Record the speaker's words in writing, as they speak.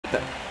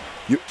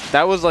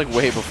That was like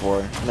way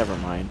before. Never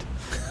mind.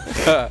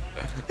 All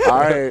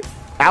right.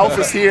 Alph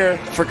is here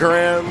for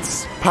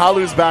Grands.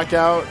 Palu's back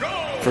out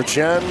for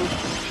Gen.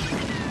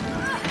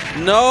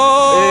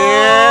 No!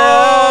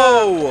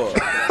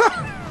 Yeah.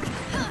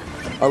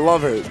 I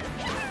love it.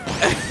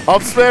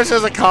 Up smash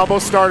as a combo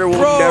starter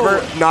will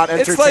never not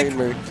entertain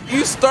me.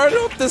 You started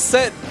off the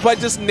set by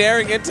just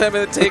naring into him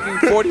and then taking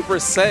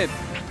 40%.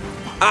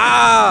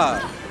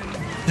 Ah!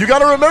 You got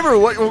to remember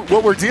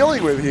what we're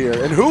dealing with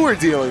here and who we're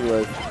dealing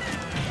with.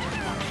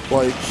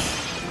 Like,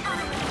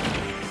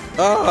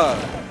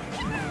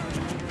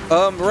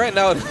 right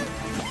now,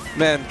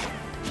 man,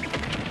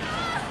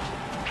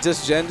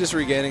 Gen just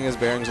regaining his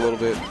bearings a little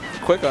bit.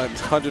 Quick on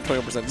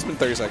 120%. It's been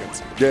 30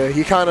 seconds. Yeah,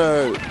 he kind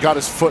of got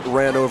his foot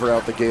ran over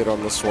out the gate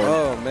on this one.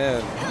 Oh,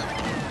 man.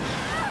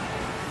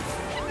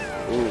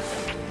 Oof.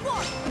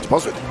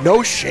 Dabuz with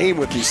no shame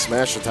with these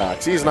smash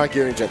attacks. He's not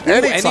giving Gen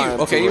any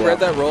time. Okay, he read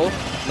that roll.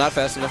 Not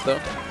fast enough,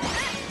 though.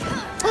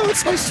 Oh,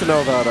 it's nice to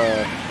know that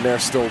Nair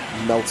still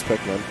melts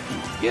Pikmin.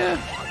 Yeah.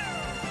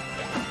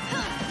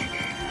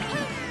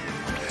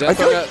 I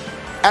feel like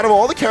out of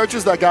all the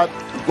characters that got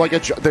like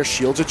their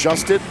shields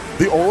adjusted,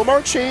 the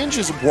Olimar change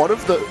is one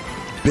of the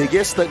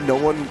biggest that no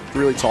one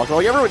really talked about.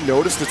 Like, everyone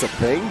noticed it's a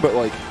thing, but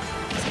like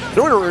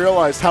no one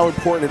realized how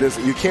important it is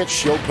that you can't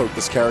shield poke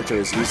this character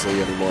as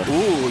easily anymore.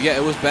 Ooh, yeah,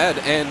 it was bad.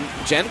 And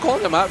Gen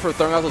calling him out for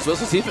throwing out those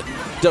whistles.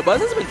 Dabuz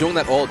has been doing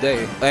that all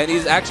day. And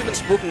he's actually been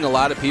spooking a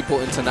lot of people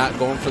into not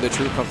going for the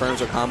true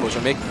confirms or combos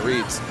or making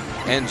reads.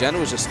 And Gen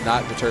was just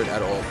not deterred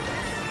at all.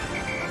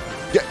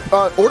 Yeah,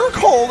 Order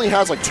Call only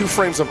has like 2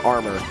 frames of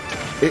armor.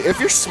 If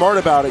you're smart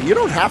about it, you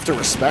don't have to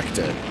respect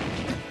it.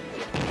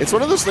 It's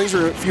one of those things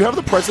where if you have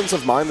the presence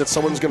of mind that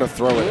someone's going to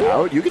throw it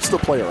out, you can still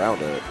play around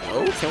it.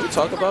 Oh, can we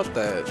talk about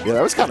that? Yeah,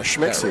 that was kind of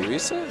schmixy. That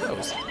reset? That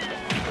was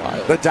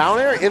wild. The down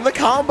air in the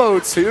combo,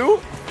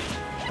 too.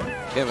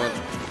 Yeah, man.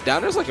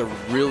 Down air's like a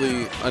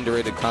really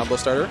underrated combo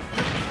starter.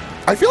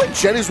 I feel like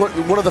Gen is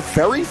one of the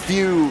very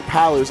few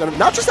Palus, and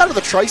not just out of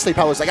the Tri-State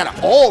Palus, like out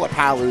of all the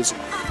Palus,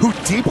 who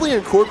deeply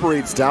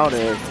incorporates down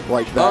air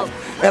like that.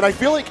 And I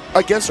feel like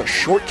against a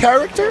short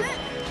character,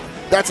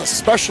 that's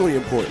especially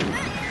important.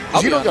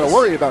 You don't got to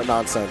worry about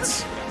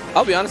nonsense.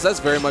 I'll be honest, that's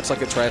very much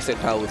like a Tri-State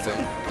Palu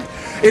thing.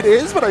 It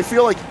is, but I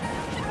feel like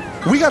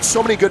we got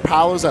so many good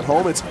Palus at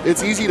home,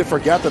 it's easy to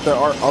forget that there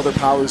are other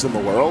Palus in the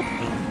world,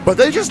 but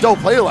they just don't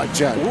play like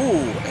Gen.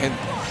 Ooh, and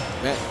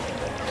man.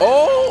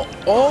 Oh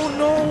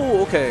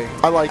no, okay.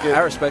 I like it.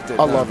 I respect it.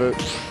 I love it.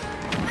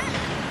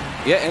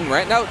 Yeah, and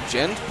right now,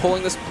 Gen's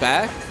pulling this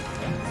back.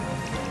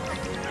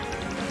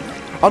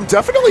 I'm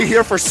definitely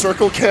here for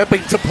circle camping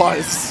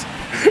Dabuz.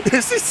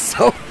 This is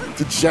so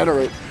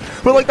degenerate.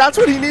 But, like, that's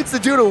what he needs to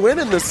do to win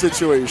in this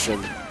situation.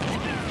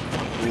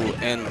 Ooh,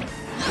 and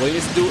what he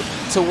needs to do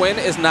to win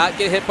is not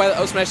get hit by the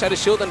up smash out of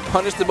shield and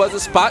punish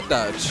Dabuz's spot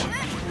dodge.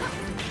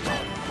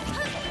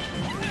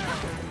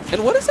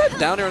 And what is that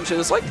down air and shit?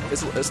 It's like,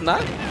 it's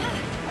not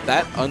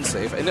that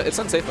unsafe. And it's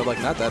unsafe, but, like,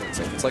 not that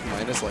unsafe. It's like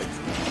minus, like,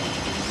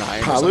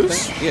 9 Palus? or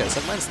something. Yeah, it's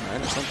like minus 9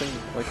 or something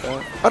like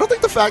that. I don't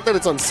think the fact that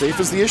it's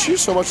unsafe is the issue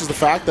so much as the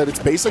fact that it's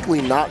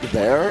basically not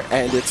there,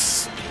 and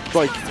it's,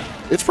 like,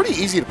 it's pretty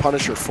easy to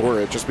punish her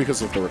for it just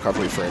because of the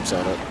recovery frames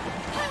on it.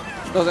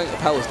 No, I think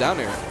Palus down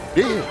air.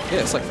 Yeah.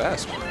 Yeah, it's, like,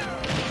 fast.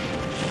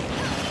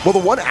 Well, the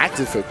one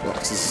active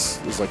hitbox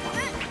is like,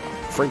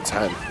 frame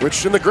 10,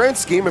 which in the grand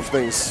scheme of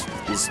things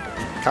is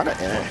kind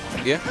of eh.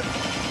 Yeah.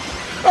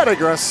 I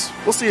digress.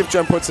 We'll see if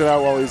Gen puts it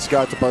out while he's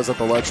got Dabuz at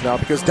the ledge now,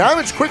 because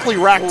damage quickly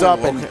racked up.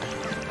 And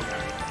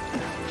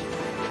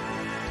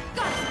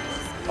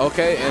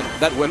okay, and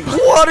that win box.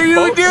 What are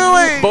you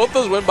doing? Both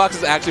those win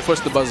boxes actually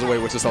pushed Dabuz away,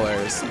 which is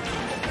hilarious.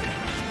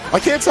 I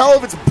can't tell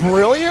if it's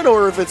brilliant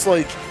or if it's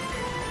like...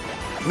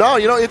 No,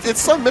 you know,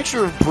 it's some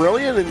mixture of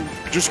brilliant and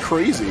just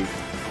crazy.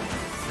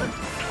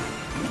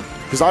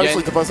 Because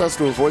obviously Dabuz has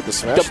to avoid the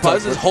smash.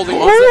 Dabuz is holding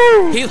on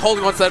to he's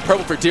holding on to that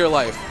purple for dear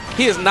life.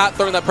 He is not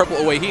throwing that purple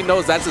away. He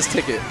knows that's his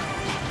ticket.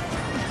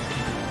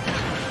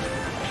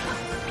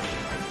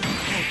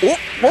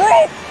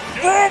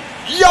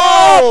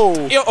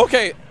 Yo! Yo,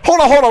 okay. Hold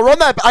on. Run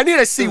that. I need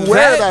to see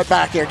where that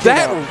back air came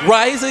out. That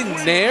rising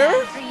nair?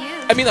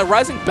 I mean, that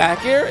rising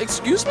back air?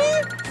 Excuse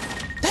me?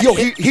 Yo,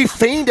 he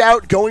feigned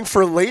out going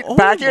for late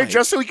back air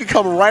just so he could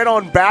come right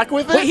on back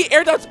with it. Wait, he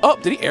air dodged. Oh,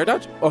 did he air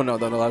dodge? Oh, no,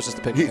 that was just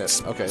a pin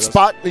hit. Okay.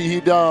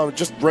 He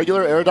just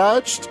regular air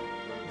dodged.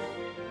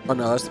 Oh,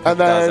 no, that's and then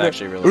that was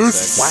actually really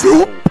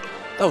sick. Wow.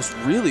 That was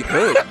really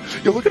good.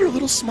 Yo, look at her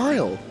little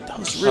smile. That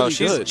was really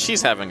good.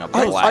 She's having a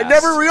blast. I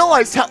never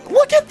realized how...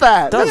 Look at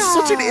that. That's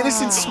such an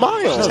innocent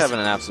smile. She's having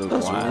an absolute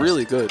blast. That was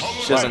really good.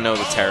 She doesn't know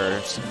the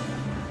terrors.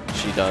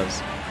 She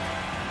does.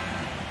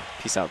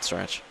 Peace out,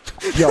 Stretch.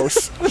 Yo,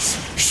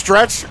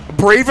 Stretch,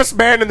 bravest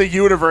man in the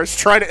universe,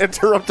 trying to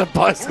interrupt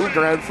Dabuz in the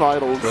grand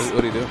finals.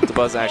 What do you do?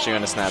 Dabuz actually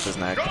going to snap his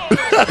neck.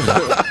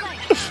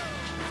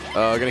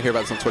 I'm going to hear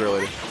about this on Twitter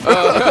later.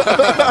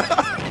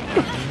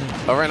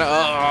 Right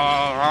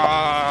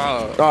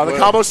now. The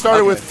combo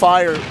started with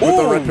fire with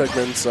the red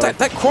Pikmin. So.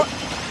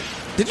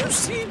 Did you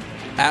see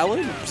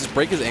Alan just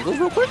break his ankles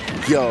real quick?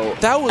 Yo,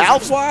 that was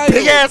Alph's wild.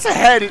 Big ass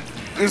head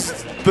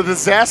is the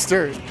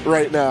disaster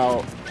right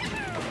now.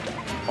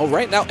 Oh,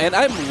 right now, and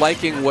I'm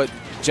liking what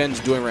Jen's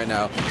doing right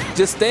now.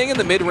 Just staying in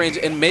the mid-range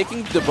and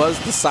making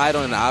Dabuz decide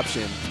on an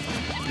option.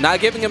 Not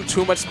giving him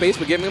too much space,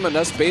 but giving him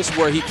enough space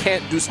where he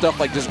can't do stuff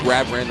like just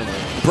grab randomly.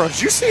 Bro,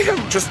 did you see him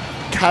just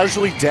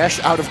casually dash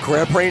out of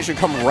grab range and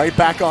come right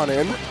back on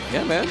in?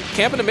 Yeah, man.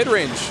 Camp in the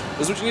mid-range.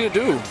 That's what you need to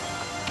do.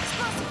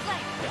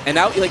 And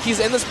now, like, he's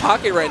in this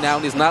pocket right now,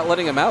 and he's not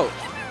letting him out.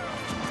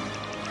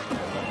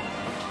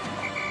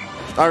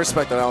 I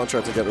respect that Alan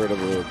tried to get rid of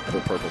the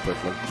purple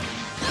Pikmin.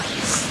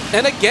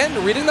 And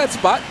again, reading that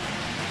spot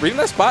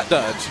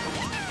dodge.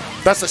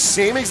 That's the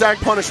same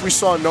exact punish we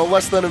saw no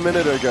less than a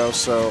minute ago,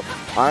 so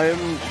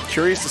I'm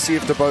curious to see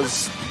if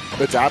Dabuz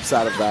adapts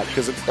out of that,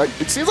 because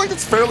it seems like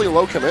it's fairly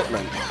low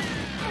commitment.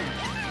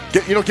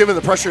 Given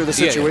the pressure of the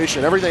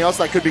situation, everything else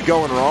that could be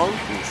going wrong.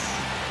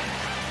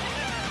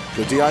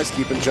 The DI's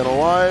keeping Gen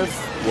alive.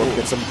 Wolf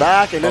gets him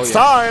back, and it's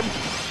time.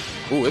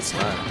 Ooh, it's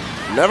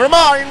time. Never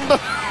mind.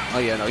 Oh,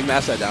 yeah, no, he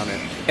mashed that down in.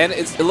 And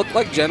it looked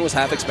like Gen was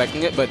half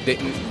expecting it, but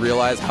didn't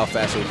realize how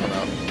fast it would come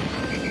out.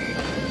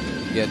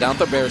 Yeah, down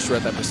throw bear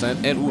shred that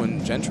percent.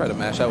 And Gen tried to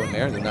mash out with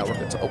Nair, and did not work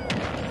it. Oh.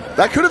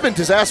 That could have been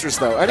disastrous,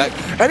 though.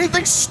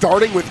 Anything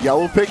starting with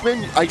yellow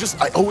Pikmin,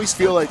 I always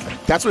feel like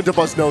that's when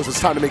Dabuz knows it's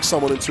time to make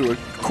someone into a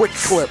quick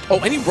clip. Oh,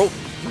 and he rolled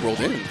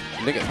in.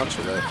 He didn't get punched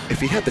for that. If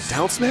he had the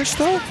down smash,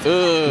 though?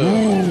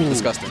 Ooh.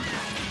 Disgusting.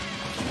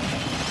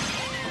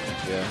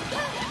 Yeah.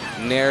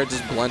 Nair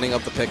just blending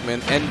up the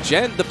Pikmin. And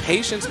Gen, the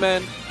patience,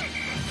 man.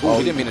 Ooh,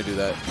 he didn't mean to do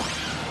that.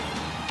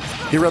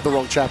 He read the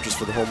wrong chapters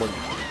for the home run.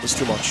 It was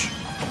too much.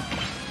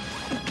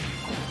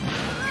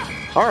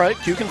 All right,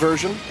 Q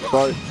conversion,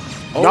 but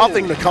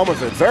nothing to come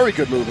of it. Very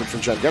good movement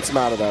from Gen. Gets him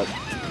out of that.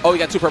 Oh, he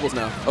got 2 purples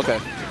now. Okay.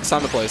 It's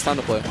time to play. It's time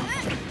to play.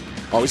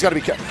 Oh, he's got to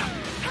be careful.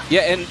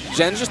 Yeah, and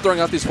Jen's just throwing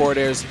out these forward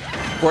airs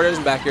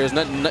and back airs.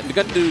 You're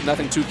going to do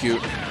nothing too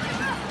cute.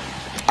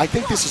 I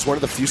think this is one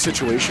of the few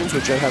situations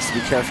where Gen has to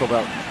be careful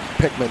about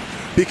Pikmin.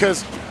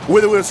 Because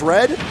when it was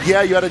red,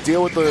 yeah, you had to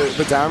deal with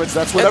the damage.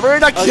 That's whatever.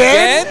 And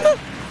again?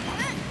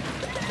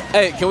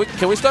 Hey,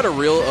 can we start a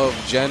reel of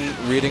Gen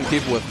reading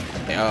people with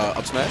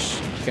up smash?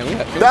 Can we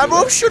that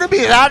move shouldn't be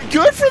that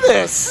good for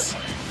this.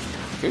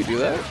 Can we do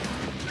that?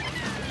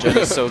 Gen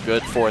is so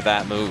good for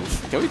that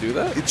move. Can we do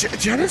that?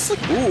 Gen is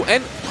like, ooh,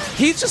 and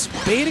he's just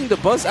baiting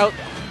Dabuz out,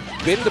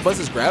 baiting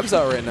Dabuz's grabs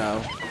out right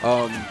now.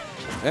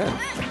 Yeah,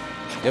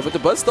 but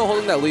Dabuz still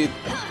holding that lead.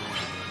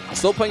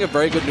 Still playing a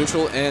very good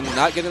neutral and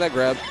not getting that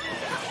grab.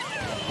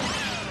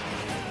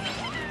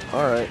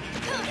 All right.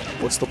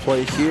 What's the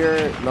play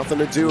here? Nothing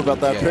to do about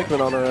that Pikmin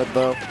on her head,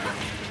 though.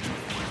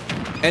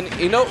 And,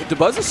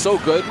 Dabuz is so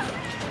good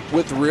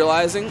with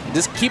realizing,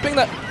 just keeping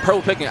that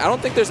purple Pikmin. I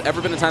don't think there's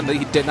ever been a time that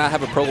he did not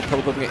have a purple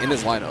Pikmin in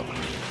his lineup.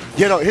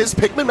 His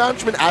Pikmin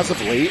management as of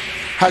late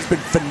has been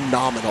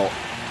phenomenal.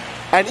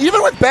 And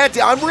even with bad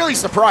I'm really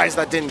surprised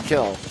that didn't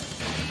kill.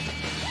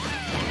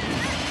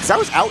 Because that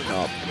was out and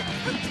up.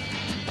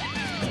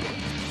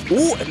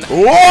 Ooh,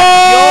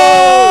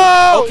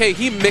 whoa! Okay,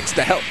 he mixed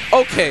the hell.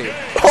 Okay.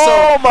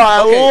 Oh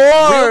my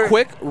lord!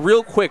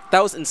 Real quick.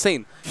 That was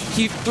insane.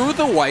 He threw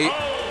the white,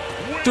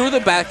 threw the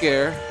back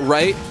air,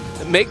 right?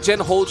 Make Gen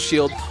hold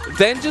shield,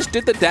 then just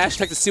did the dash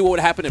attack to see what would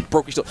happen and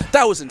broke his shield.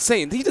 That was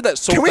insane. He did that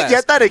so fast. Can we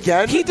get that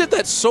again? He did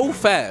that so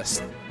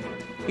fast.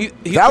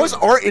 That was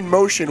art in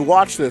motion.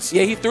 Watch this.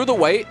 Yeah, he threw the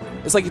white.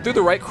 It's like he threw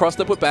the right, crossed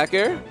up with back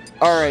air.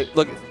 All right.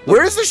 Look.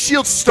 Where does the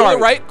shield start? Threw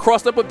the right,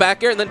 crossed up with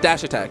back air, and then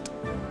dash attacked.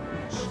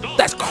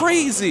 That's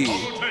crazy.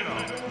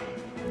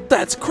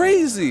 That's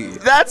crazy.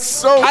 That's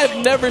so... I've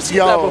never seen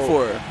that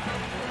before.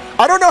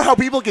 I don't know how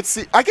people could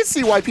see... I can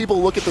see why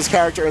people look at this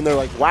character and they're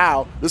like,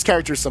 wow, this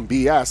character's some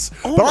BS.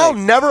 But I'll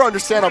never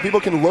understand how people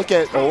can look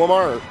at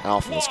Olimar, or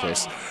Alph in this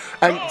case,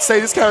 and say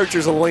this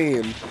character's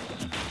lame.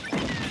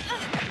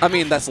 I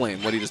mean, that's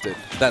lame, what he just did.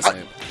 That's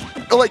lame.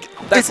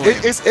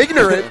 It's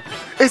ignorant.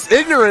 It's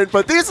ignorant,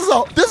 but this is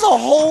a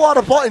whole lot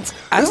of buttons.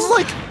 This is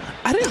like...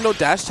 I didn't know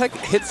dash tech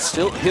hits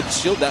shield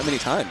that many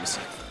times.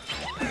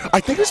 I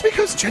think it's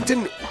because Gen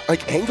didn't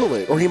angle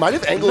it, or he might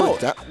have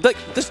angled it. That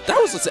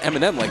was just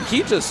Eminem. Like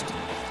it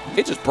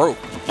just broke.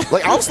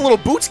 Like Alph's little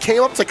boots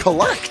came up to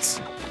collect.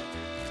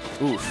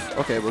 Oof.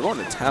 Okay, we're going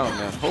to town,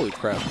 man. Holy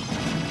crap.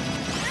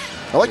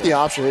 I like the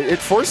option. It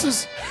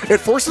forces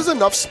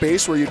enough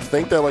space where you'd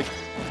think that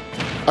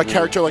a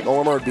character like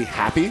Olimar would be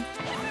happy.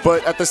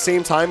 But at the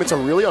same time, it's a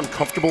really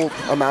uncomfortable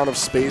amount of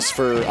space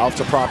for Alph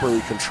to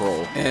properly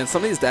control. And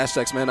some of these dash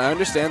attacks, man, I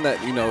understand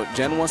that,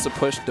 Gen wants to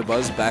push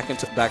Dabuz back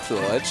to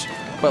the ledge,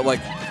 but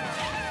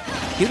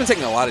he's been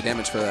taking a lot of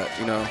damage for that,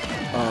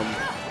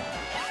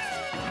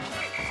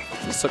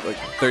 Just took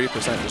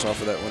 30% just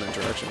off of that one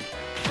interaction.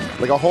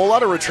 A whole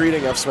lot of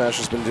retreating F smash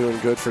has been doing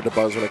good for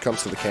Dabuz when it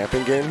comes to the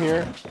camping game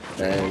here.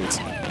 And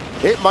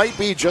it might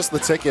be just the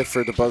ticket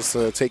for Dabuz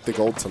to take the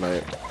gold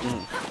tonight.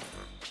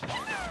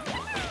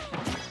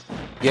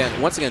 Yeah,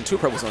 and once again, 2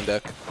 purples on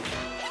deck.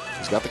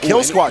 He's got the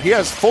kill squad. He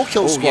has full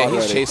kill squad. Yeah,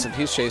 he's ready.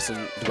 chasing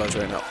Dabuz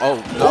right now. Oh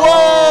no!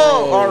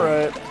 Whoa! All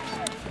right.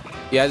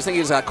 Yeah, I just think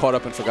he just got caught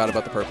up and forgot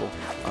about the purple.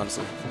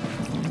 Honestly.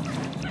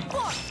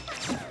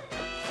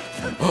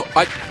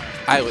 I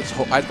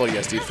thought he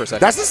SD'd for a second.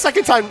 That's the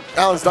second time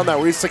Alan's done that,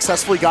 where he's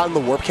successfully gotten the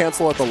warp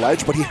cancel at the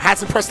ledge, but he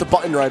hasn't pressed the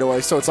button right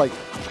away. So it's like,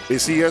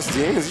 is he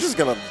SDing? Is he just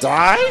gonna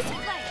die?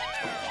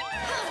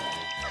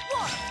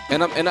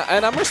 And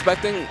I'm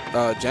respecting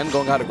Jen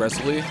going out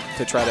aggressively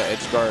to try to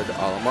edge guard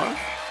Olimar.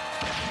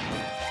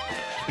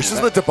 It's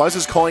just that Dabuz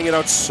is calling it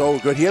out so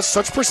good. He has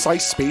such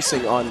precise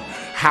spacing on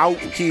how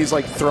he's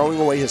like throwing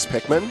away his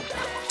Pikmin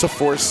to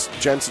force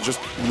Jen to just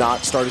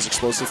not start his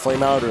explosive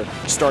flame out or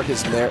start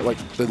his nair, like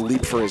the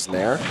leap for his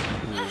nair.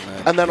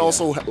 And then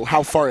also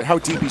how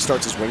deep he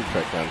starts his wing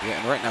Pikmin. Yeah,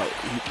 and right now,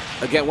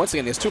 once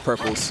again, he has 2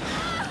 purples.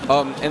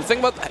 And the thing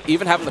about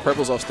even having the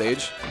purples off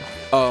stage,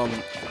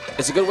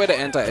 it's a good way to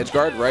anti-edge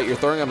guard, right? You're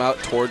throwing them out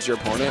towards your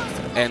opponent,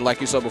 and like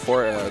you saw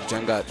before,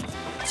 Jen got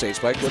stage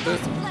spiked with it.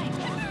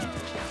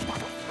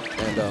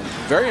 And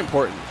very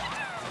important.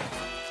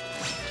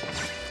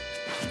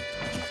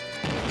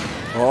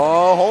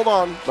 Oh, hold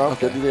on. No,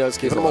 okay. Good, you guys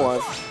keeping him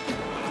alive.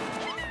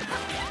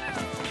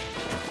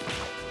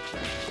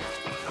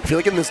 I feel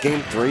like in this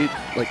game 3,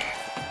 like,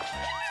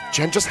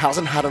 Jen just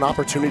hasn't had an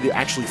opportunity to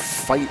actually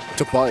fight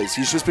Dabuz.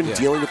 He's just been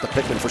dealing with the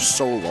Pikmin for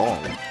so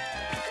long.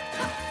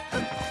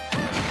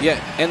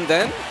 Yeah, and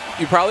then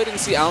you probably didn't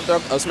see Alph throw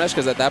up up smash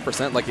because at that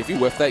percent, like if you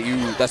whiff that,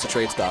 that's a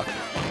trade stock.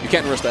 You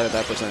can't risk that at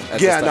that percent.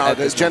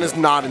 Jen is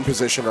not in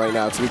position right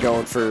now to be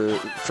going for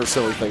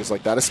silly things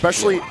like that.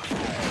 Especially,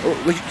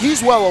 like,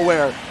 he's well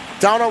aware.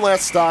 Down on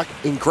last stock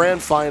in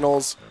grand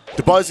finals,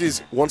 Dabuz is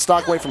 1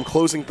 stock away from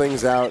closing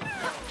things out.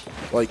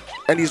 Like,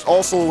 and he's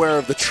also aware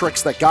of the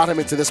tricks that got him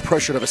into this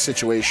pressure of a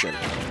situation.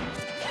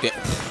 Yeah,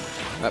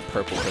 that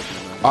purple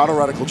Pikmin. Auto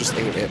reticle just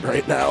ain't it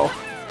right now.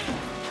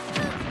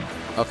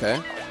 Okay.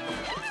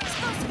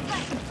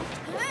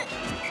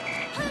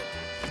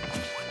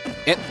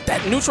 And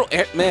that neutral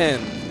air,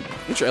 man.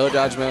 Neutral air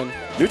dodge, man.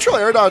 Neutral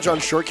air dodge on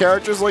short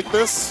characters like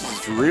this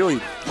is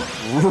really,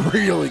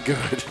 really good.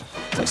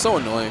 It's like so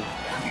annoying.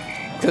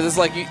 Because it's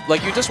like you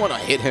just want to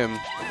hit him.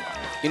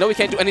 You know we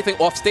can't do anything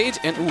off stage,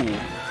 and ooh.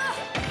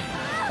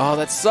 Oh,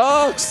 that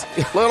sucks.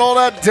 Look at all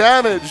that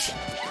damage.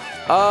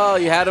 Oh,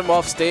 you had him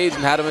off stage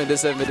and had him in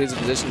disadvantageous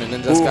position, and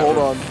then just got... hold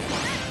on.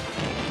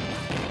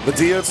 The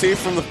DOT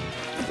from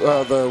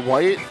the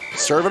white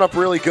serving up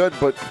really good,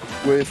 but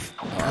with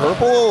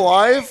purple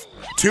alive,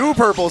 2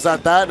 purples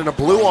at that, and a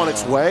blue on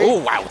its way. Oh,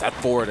 wow, that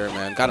forwarder,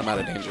 man. Got him out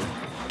of danger.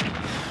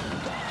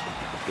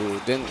 Ooh,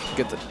 didn't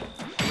get the...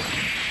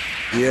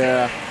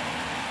 Yeah.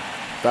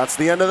 That's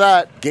the end of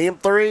that. Game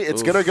 3,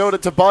 it's going to go to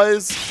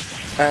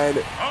Dabuz, and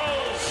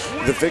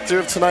the victor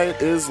of tonight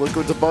is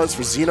Liquid Dabuz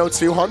for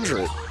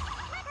Xeno200.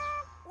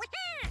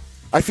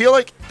 I feel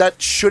like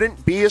that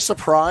shouldn't be a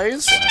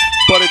surprise,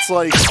 but it's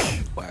like...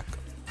 Whack.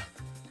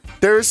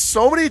 There's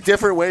so many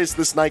different ways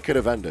this night could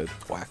have ended.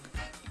 Whack.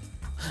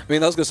 I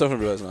mean, that was good stuff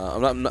from Dabuz.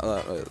 I'm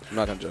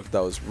not going to joke.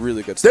 That was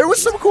really good stuff. There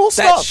was some cool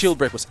stuff. That shield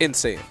break was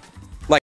insane.